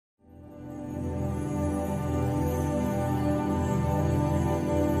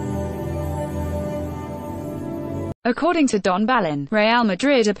According to Don Balon, Real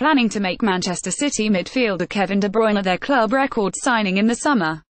Madrid are planning to make Manchester City midfielder Kevin De Bruyne their club record signing in the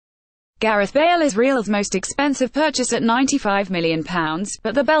summer. Gareth Bale is Real's most expensive purchase at £95 million,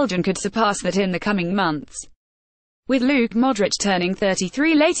 but the Belgian could surpass that in the coming months. With Luke Modric turning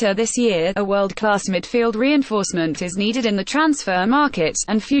 33 later this year, a world-class midfield reinforcement is needed in the transfer market,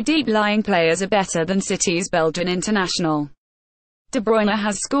 and few deep-lying players are better than City's Belgian international. De Bruyne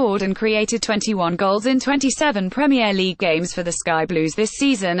has scored and created 21 goals in 27 Premier League games for the Sky Blues this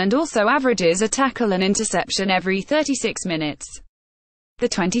season and also averages a tackle and interception every 36 minutes. The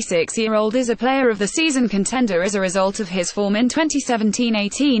 26-year-old is a Player of the Season contender as a result of his form in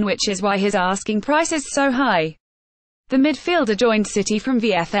 2017-18, which is why his asking price is so high. The midfielder joined City from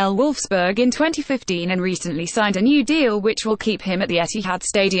VFL Wolfsburg in 2015 and recently signed a new deal which will keep him at the Etihad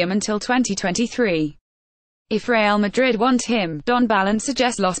Stadium until 2023. If Real Madrid want him, Don Balon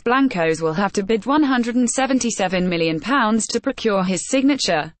suggests Los Blancos will have to bid £177 million to procure his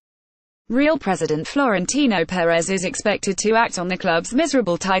signature. Real President Florentino is expected to act on the club's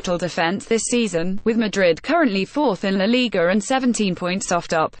miserable title defense this season, with Madrid currently fourth in La Liga and 17 points off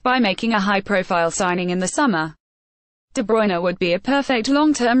top, by making a high-profile signing in the summer. De Bruyne would be a perfect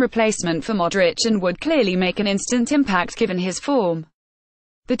long-term replacement for Modric and would clearly make an instant impact given his form.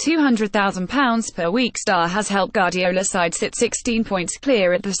 The £200,000 per week star has helped Guardiola's side sit 16 points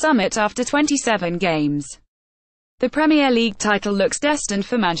clear at the summit after 27 games. The Premier League title looks destined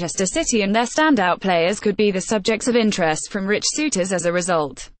for Manchester City, and their standout players could be the subjects of interest from rich suitors as a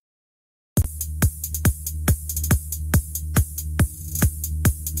result.